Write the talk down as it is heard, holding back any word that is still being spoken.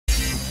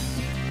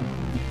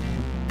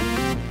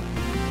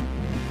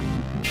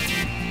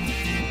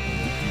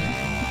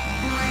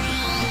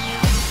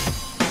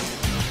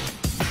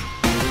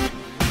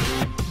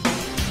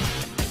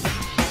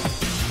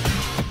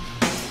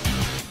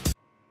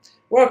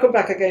Welcome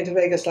back again to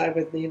Vegas Live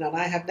with Ninon.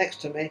 I have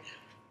next to me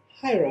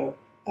Jairo,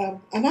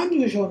 an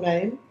unusual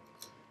name.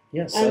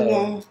 Yes.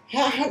 And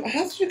how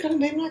did you get a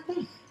name like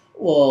that?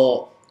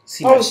 Well,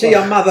 obviously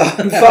your mother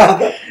and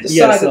father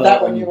decided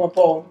that when you were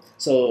born.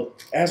 So,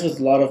 as with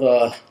a lot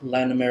of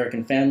Latin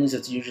American families,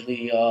 it's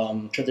usually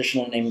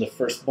traditional name of the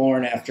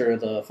firstborn after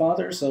the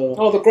father. So,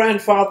 the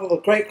grandfather, the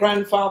great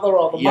grandfather,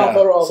 or the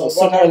mother, or so the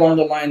somewhere along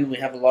the line we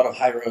have a lot of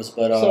Jairos,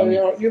 but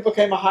so you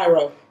became a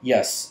Jairo.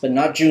 Yes, but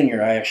not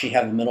Junior. I actually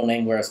have a middle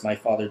name, whereas my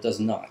father does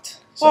not.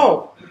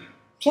 So,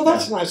 so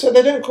that's nice. So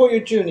they don't call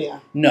you Junior.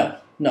 No,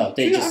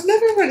 they just. I've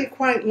never really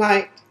quite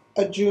liked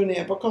a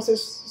Junior because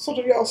it's sort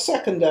of your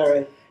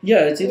secondary.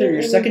 Yeah, it's either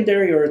your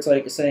secondary or it's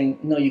like saying,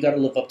 no, you got to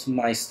live up to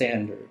my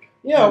standard.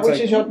 Yeah,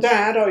 which is your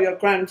dad or your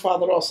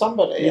grandfather or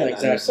somebody. Yeah,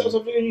 exactly.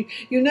 Sort of,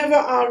 you never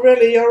are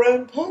really your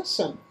own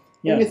person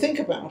when you think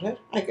about it,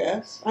 I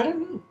guess. I don't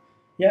know.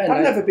 Yeah,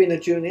 I've never been a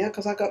Junior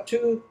because I got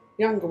two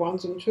younger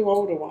ones and two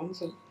older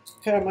ones, and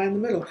here am I in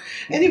the middle.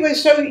 Anyway,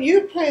 so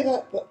you play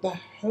the oboe?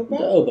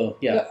 The oboe,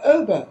 yeah. The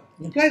oboe.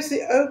 You play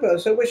the oboe,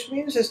 so which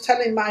means it's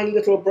telling my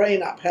little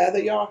brain up here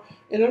that you're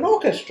in an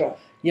orchestra.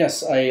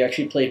 Yes, I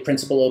actually played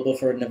Principal Oboe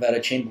for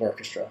Nevada Chamber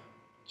Orchestra.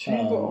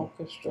 Chamber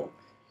Orchestra.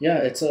 Yeah,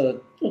 it's a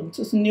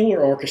newer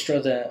orchestra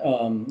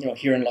that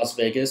here in Las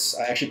Vegas.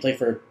 I actually play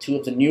for two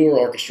of the newer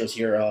orchestras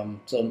here.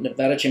 So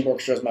Nevada Chamber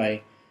Orchestra is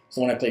the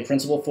one I play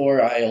principal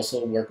for. I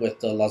also work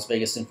with the Las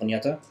Vegas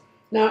Sinfonietta.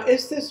 Now,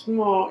 is this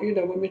more,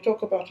 when we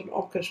talk about an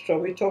orchestra,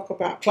 we talk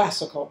about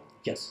classical.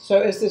 Yes.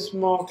 So is this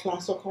more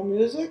classical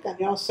music? And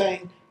you're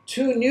saying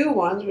two new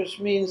ones, which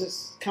means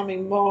it's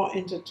coming more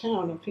into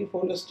town and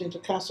people listening to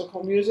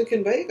classical music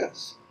in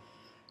Vegas.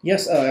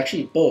 Yes,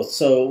 actually both.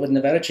 So with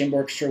Nevada Chamber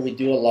Orchestra, we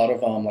do a lot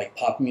of like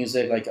pop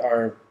music. Like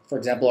for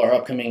example, our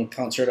upcoming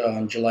concert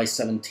on July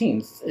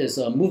 17th is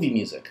movie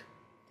music.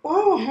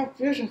 Oh, how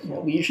beautiful! Yeah,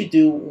 we usually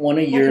do one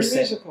a year. Like a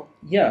musical.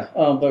 Yeah,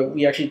 but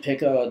we actually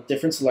pick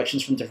different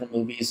selections from different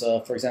movies.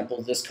 For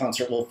example, this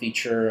concert will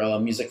feature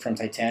music from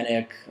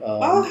Titanic.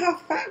 Oh, how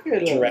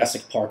fabulous!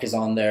 Jurassic Park is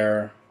on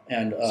there,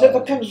 and so it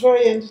becomes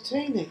very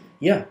entertaining.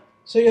 Yeah.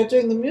 So you're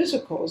doing the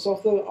musicals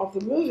of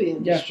the movie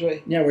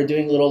industry. Yeah, we're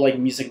doing little like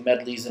music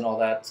medleys and all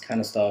that kind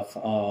of stuff.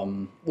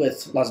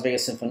 With Las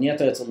Vegas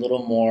Sinfonietta, it's a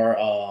little more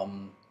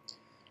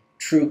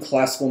true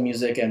classical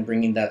music and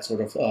bringing that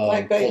sort of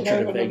like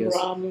culture to Beethoven Vegas.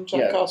 And Brahms and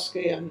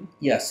Tchaikovsky and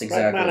yes,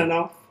 exactly.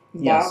 Rachmaninoff,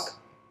 and Yes. Bach.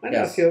 I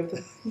know a few of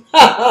them.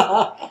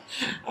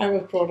 I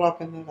was brought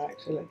up in that,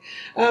 actually.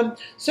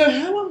 So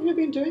how long have you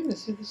been doing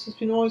this? This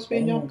has always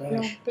been your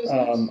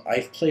business?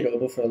 I've played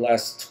oboe for the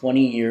last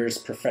 20 years,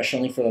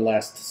 professionally for the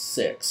last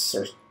 6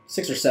 or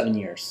 7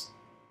 years.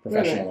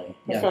 Professionally.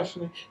 Really?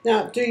 Professionally.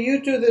 Now, do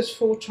you do this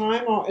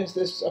full-time, or is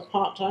this a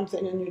part-time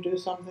thing and you do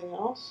something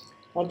else?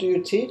 Or do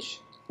you teach?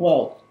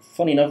 Well,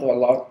 funny enough,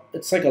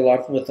 it's like a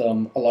lot with a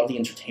lot of the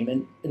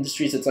entertainment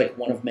industries. It's like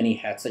one of many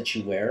hats that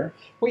you wear.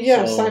 Well,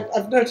 yes, so,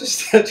 I've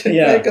noticed that in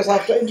Vegas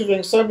after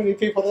interviewing so many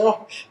people. There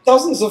are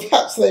dozens of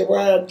hats they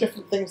wear and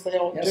different things they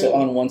all do. So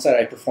on one side,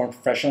 I perform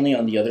professionally.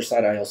 On the other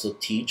side, I also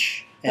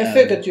teach. I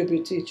figured you'd be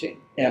teaching.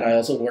 And I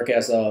also work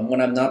as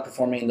when I'm not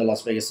performing in the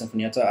Las Vegas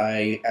Sinfonietta,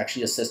 I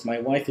actually assist my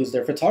wife, who's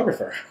their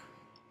photographer.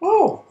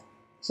 Oh,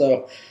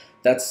 so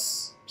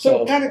that's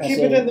kind of keep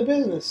it in the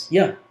business.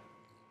 Yeah.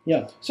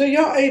 Yeah. So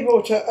you're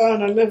able to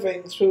earn a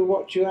living through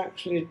what you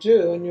actually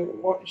do and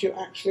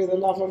the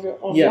love of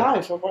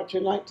life, of what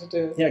you like to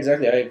do. Yeah,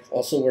 exactly. I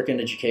also work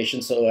in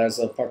education, so as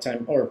a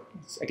part-time, or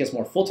I guess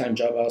more full-time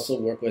job, I also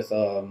work with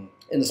in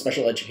the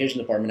special education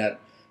department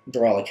at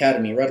Doral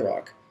Academy, Red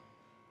Rock.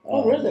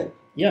 Oh, really?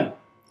 Yeah.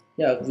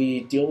 Yeah, we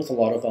deal with a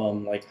lot of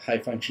like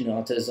high-functioning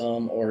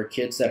autism or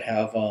kids that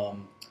have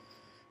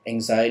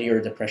anxiety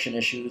or depression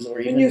issues, or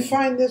even. And you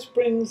find this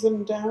brings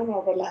them down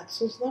or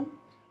relaxes them?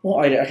 Well,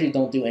 I actually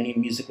don't do any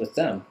music with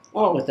them.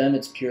 Oh. With them,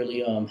 it's purely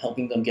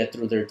helping them get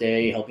through their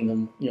day, helping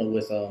them,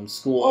 with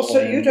school. Oh,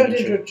 so you don't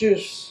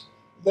introduce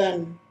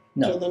them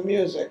to the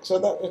music, so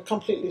that's a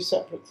completely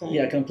separate thing.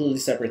 Yeah, completely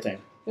separate thing.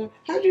 Yeah.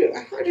 How do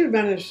you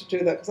manage to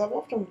do that? Because I've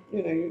often,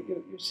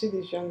 you see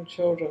these young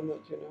children that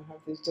have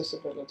these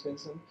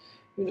disabilities,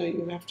 and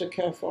you have to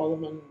care for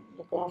them and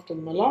look after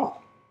them a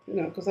lot,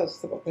 because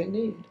that's what they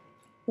need.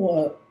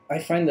 Well, I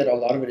find that a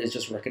lot of it is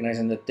just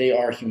recognizing that they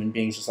are human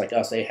beings just like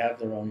us. They have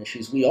their own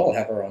issues. We all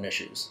have our own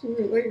issues.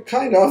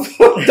 Kind of,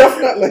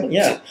 definitely.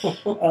 Yeah.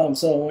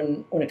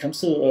 So when it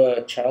comes to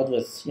a child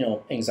with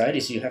anxiety,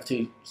 so you have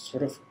to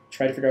sort of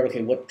try to figure out,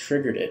 okay, what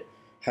triggered it?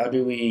 How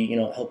do we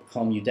help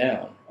calm you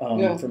down?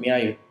 For me,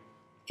 I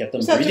get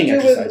them breathing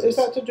exercises. Is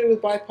that to do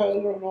with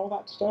bipolar and all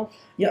that stuff?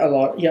 Yeah, a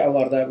lot. Yeah, a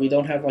lot of that. We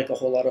don't have like a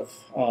whole lot of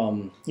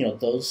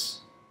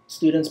those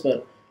students,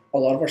 but a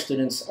lot of our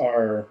students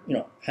are,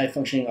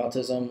 high-functioning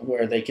autism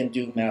where they can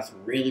do math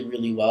really,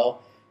 really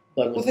well,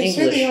 But Well, with they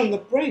say English, they're on the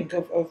brink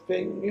of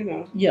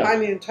being, yeah,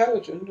 highly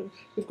intelligent. And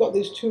you've got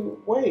these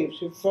two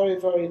waves. You're very,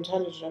 very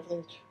intelligent,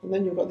 everything, and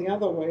then you've got the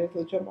other wave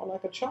that you're more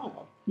like a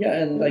child. yeah,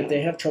 and like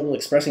they have trouble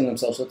expressing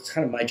themselves, so it's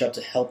kind of my job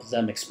to help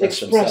them express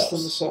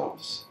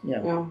themselves. Yeah,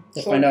 to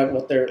So, find out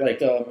what they're like.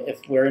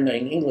 If we're in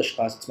an English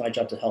class, it's my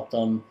job to help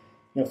them,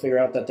 figure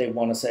out that they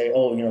want to say,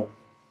 oh,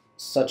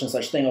 such and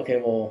such thing. Okay,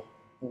 well,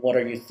 what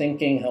are you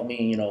thinking? Help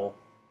me,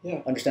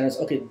 understand this.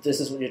 Okay, this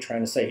is what you're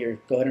trying to say. Here,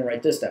 go ahead and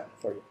write this down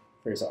for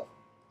yourself.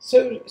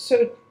 So,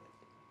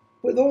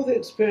 with all the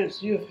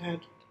experience you've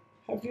had,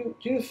 do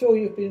you feel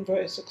you've been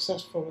very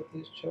successful with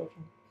these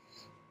children?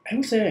 I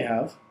would say I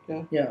have.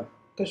 Yeah. Yeah.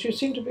 Because you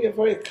seem to be a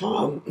very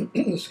calm,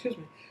 excuse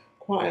me,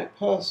 quiet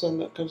person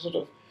that can sort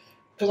of.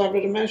 Because I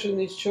would imagine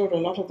these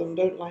children, a lot of them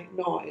don't like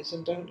noise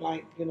and don't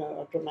like,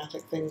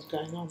 dramatic things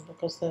going on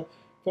because they're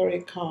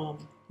very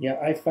calm. Yeah,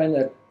 I find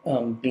that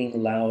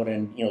being loud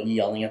and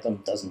yelling at them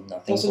does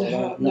nothing. Doesn't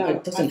help. No,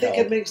 it doesn't I think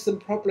help. it makes them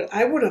probably.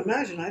 I would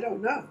imagine. I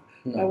don't know.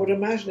 No. I would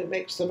imagine it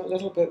makes them a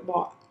little bit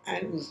more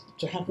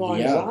to have more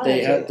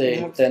anxiety. Yeah,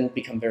 they then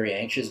become very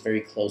anxious,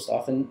 very closed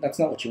off, and that's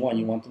not what you want.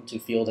 You want them to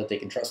feel that they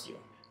can trust you.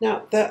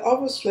 Now,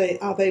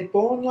 are they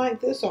born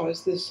like this, or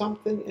is this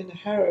something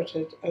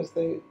inherited as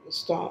they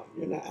start,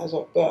 as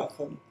of birth?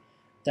 And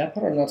that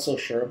part I'm not so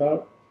sure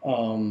about.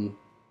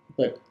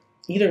 But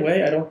either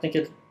way, I don't think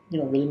it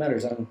really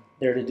matters. I'm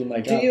there to do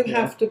my job. Do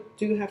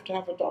you have to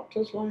have a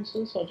doctor's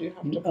license, or do you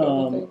have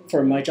to?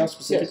 For my job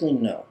specifically,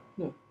 yes. No.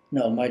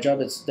 No, my job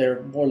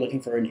they're more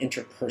looking for an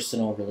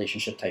interpersonal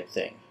relationship type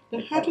thing. Now,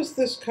 how does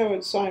this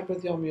coincide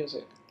with your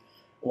music?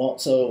 Well,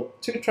 so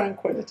two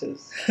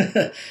tranquillities.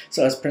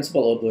 So as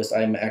Principal Oboist,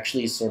 I'm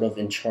actually sort of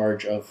in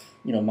charge of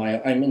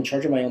I'm in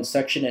charge of my own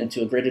section, and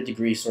to a greater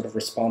degree, sort of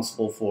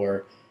responsible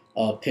for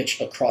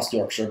pitch across the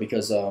orchestra.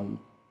 Because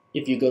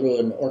if you go to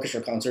an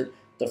orchestra concert,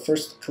 the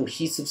first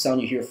cohesive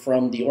sound you hear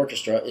from the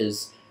orchestra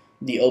is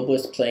the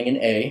oboist playing an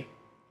A,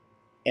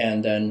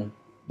 and then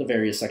the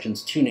various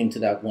sections tuning to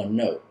that one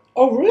note.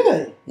 Oh,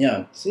 really?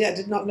 Yeah. See, I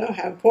did not know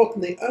how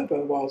important the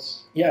oboe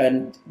was. Yeah,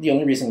 and the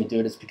only reason we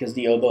do it is because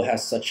the oboe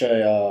has such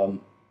a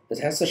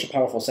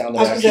powerful sound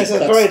that it actually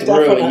cuts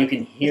through, and you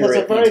can hear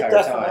it the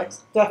entire time.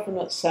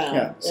 Definite sound.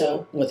 Yeah.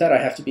 So with that, I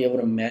have to be able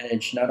to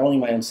manage not only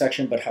my own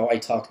section, but how I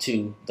talk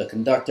to the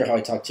conductor, how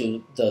I talk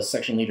to the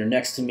section leader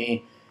next to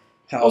me.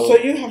 So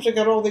you have to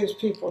get all these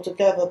people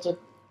together to.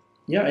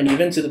 Yeah, and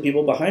even to the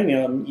people behind me.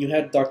 You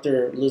had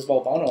Dr. Liz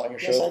Valvano on your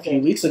show a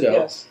few weeks ago.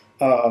 Yes.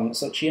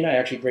 So she and I are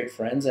actually great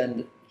friends,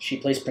 and she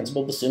plays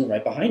principal bassoon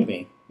right behind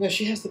me. No,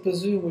 she has the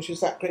bassoon, which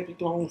is that great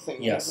big long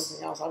thing. Yes. And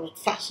everything else. I was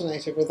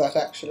fascinated with that,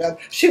 actually.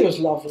 She was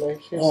lovely.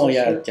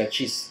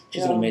 She's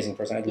an amazing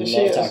person. I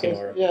love talking to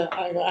her. Yeah,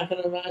 I can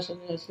imagine.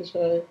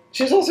 Yeah,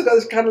 she's also got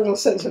this kind of little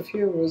sense of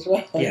humour as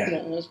well.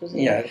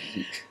 Yeah.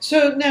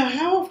 So now,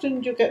 how often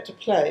do you get to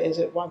play? Is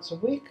it once a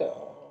week,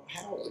 or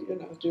how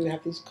do you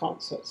have these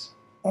concerts?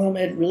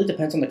 It really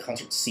depends on the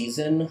concert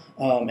season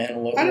and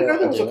what. I don't know.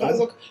 There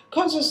was a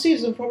concert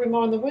season probably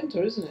more in the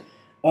winter, isn't it?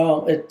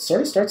 It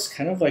sort of starts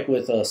kind of like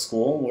with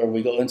school, where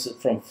we go into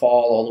from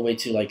fall all the way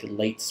to like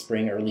late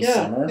spring, early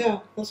summer. Yeah,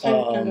 that's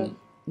how kind of.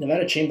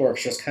 Nevada Chamber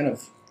Orchestra is kind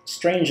of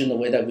strange in the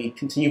way that we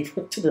continue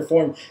to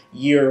perform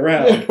year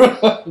round.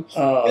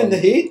 In the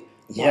heat.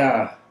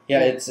 Yeah.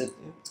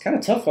 It's kind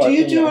of tough. Do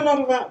you do a lot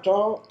of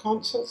outdoor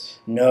concerts?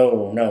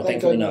 No,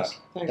 thankfully not.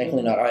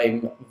 Thankfully not.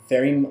 I'm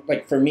very,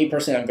 for me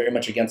personally, I'm very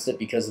much against it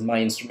because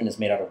my instrument is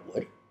made out of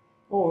wood.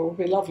 Oh, it would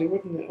be lovely,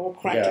 wouldn't it? All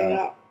cracking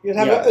up. You'd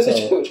have,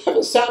 it would have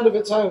a sound of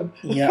its own.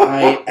 Yeah,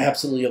 I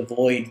absolutely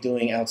avoid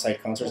doing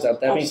outside concerts. That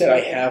being said,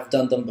 I have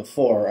done them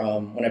before.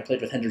 When I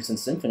played with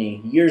Henderson's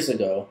Symphony years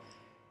ago,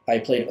 I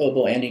played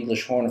oboe and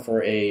English horn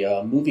for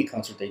a movie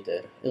concert they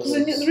did.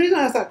 The reason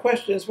I asked that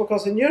question is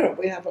because in Europe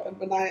we have,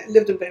 and I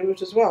lived in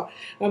Beirut as well,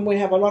 and we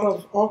have a lot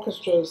of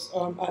orchestras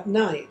at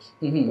night,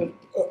 but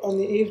on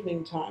the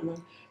evening time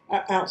and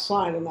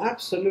outside, and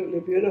absolutely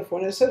beautiful.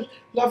 And it's so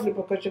lovely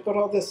because you've got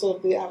all this sort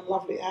of the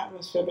lovely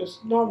atmosphere, but it's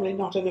normally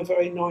not in a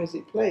very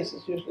noisy place.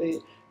 It's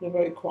usually in a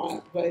very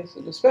quiet place,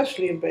 and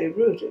especially in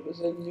Beirut, it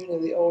was in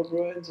the old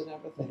ruins and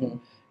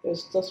everything.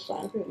 It's just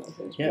fabulous.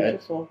 It's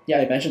beautiful.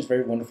 I imagine it's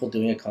very wonderful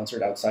doing a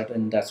concert outside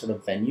in that sort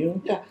of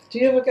venue. Yeah. Do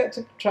you ever get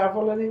to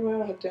travel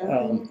anywhere?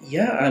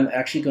 I'm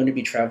actually going to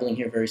be traveling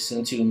here very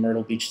soon to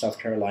Myrtle Beach, South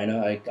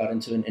Carolina. I got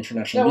into an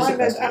international music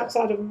festival. I meant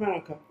outside of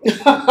America.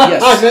 Yes.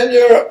 I meant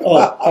Europe.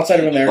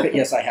 Outside of America,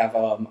 yes, I have.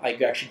 I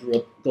actually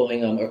grew up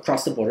going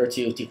across the border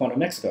to Tijuana,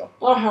 Mexico.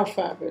 Oh, how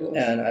fabulous.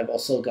 And I've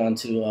also gone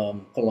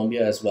to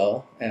Colombia as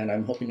well, and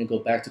I'm hoping to go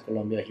back to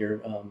Colombia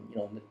here, in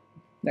the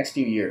next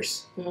few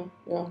years. Yeah.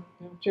 Do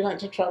you like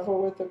to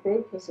travel with the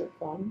group? Is it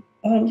fun?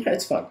 Yeah,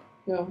 it's fun.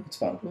 Yeah. It's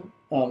fun.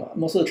 Yeah.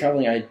 Most of the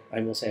traveling I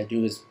will say I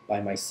do is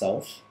by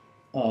myself.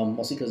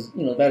 Mostly because,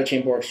 Nevada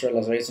Chamber Orchestra,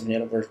 Las Vegas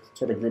Sinfonietta, we're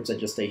sort of groups that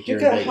just stay here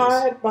in Vegas. Do you get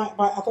hired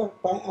by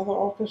other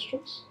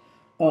orchestras?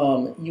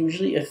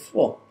 Usually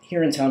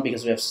here in town,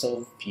 because we have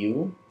so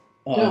few,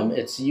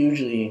 it's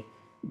usually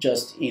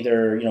just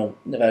either,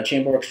 Nevada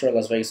Chamber Orchestra,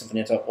 Las Vegas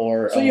Sinfonietta,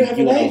 or So you have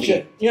UNLV. an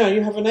agent. Yeah,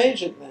 you have an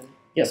agent then.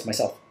 Yes,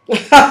 myself.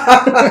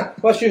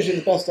 Well, it's usually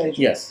the best age.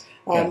 Yes.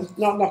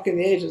 Not knocking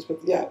the ages, but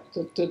yeah,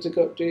 to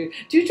go do.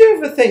 Did you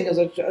ever think as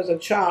a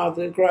child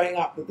and growing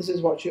up that this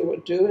is what you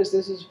would do?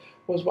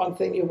 Was one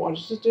thing you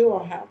wanted to do,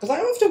 or how? Because I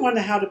often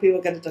wonder, how do people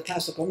get into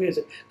classical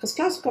music? Because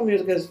classical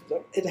music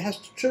it has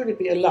to truly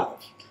be a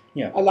love.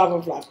 Yeah. A love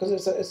of life,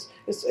 because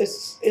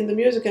it's in the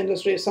music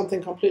industry, it's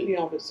something completely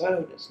of its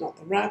own. It's not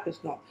the rap,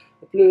 it's not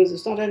the blues,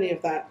 it's not any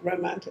of that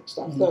romantic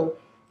stuff. So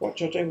what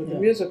you're doing with the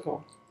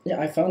musical.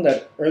 Yeah, I found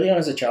that early on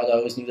as a child, I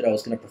always knew that I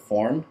was going to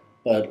perform,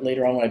 but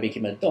later on when I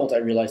became an adult, I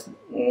realized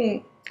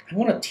I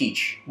want to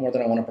teach more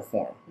than I want to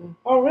perform.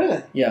 Oh,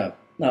 really? Yeah,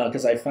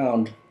 because I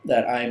found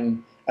that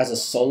as a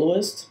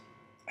soloist,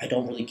 I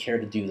don't really care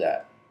to do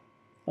that.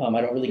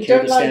 I don't really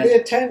care to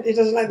stand. He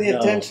doesn't like the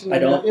attention. I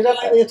don't. You don't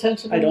like the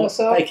attention of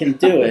yourself? I can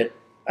do it.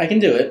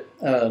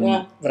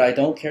 But I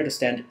don't care to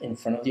stand in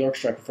front of the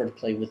orchestra. I prefer to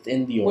play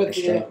within the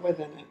orchestra.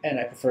 Within it. And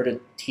I prefer to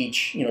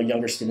teach,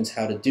 younger students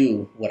how to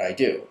do what I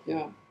do.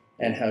 Yeah.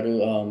 And how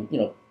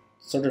to,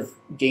 sort of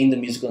gain the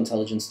musical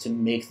intelligence to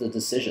make the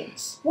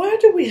decisions. Why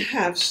do we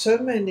have so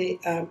many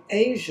young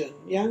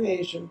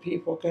Asian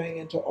people going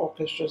into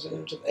orchestras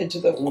and into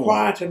the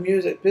choir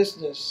music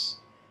business?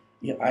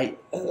 Yeah,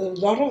 a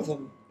lot of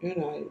them,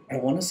 I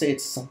want to say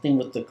it's something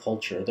with the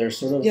culture. They're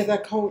sort of their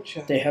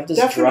culture. They have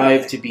this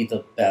drive to be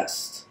the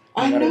best.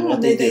 I know,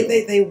 and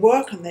they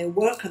work and they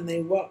work and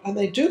they work, and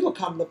they do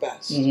become the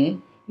best. Mm-hmm.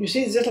 You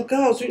see these little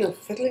girls,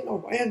 fiddling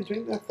away and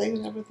doing their thing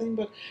and everything,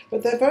 but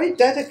they're very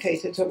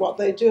dedicated to what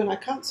they do, and I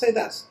can't say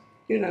that's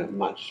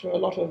much for a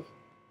lot of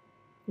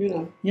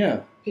people.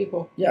 Yeah,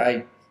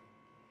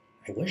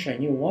 I wish I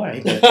knew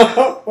why.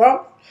 But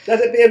well,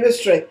 let it be a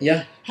mystery.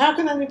 Yeah. How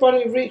can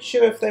anybody reach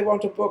you if they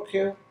want to book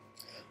you?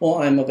 Well,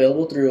 I'm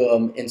available through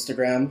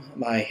Instagram.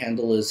 My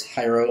handle is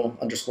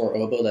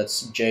Jairo_Oboe.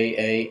 That's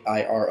JAIRO_OBOE.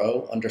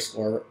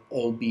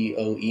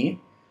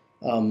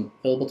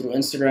 Available through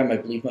Instagram. I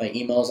believe my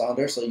email's on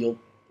there, so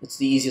it's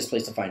the easiest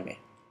place to find me.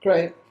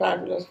 Great,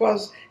 fabulous. Well,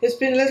 it's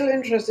been a little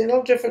interesting, a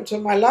little different to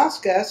my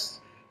last guest,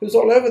 who's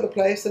all over the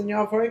place, and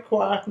you're very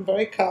quiet and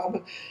very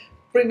calm.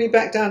 Bring me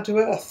back down to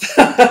earth.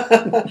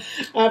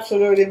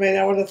 Absolutely, man.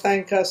 I want to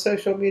thank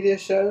Social Media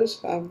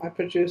Shows, my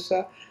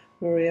producer,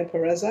 Maria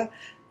Pereza,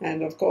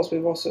 and of course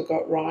we've also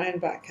got Ryan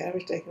back here,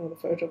 who's taking all the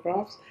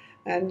photographs.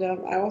 And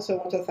I also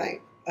want to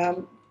thank,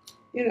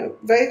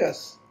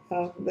 Vegas.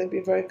 They've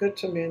been very good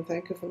to me, and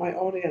thank you for my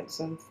audience,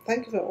 and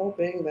thank you for all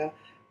being there.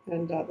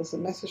 And there's a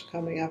message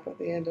coming up at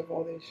the end of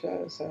all these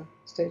shows, so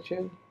stay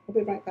tuned.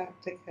 We'll be right back.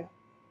 Take care.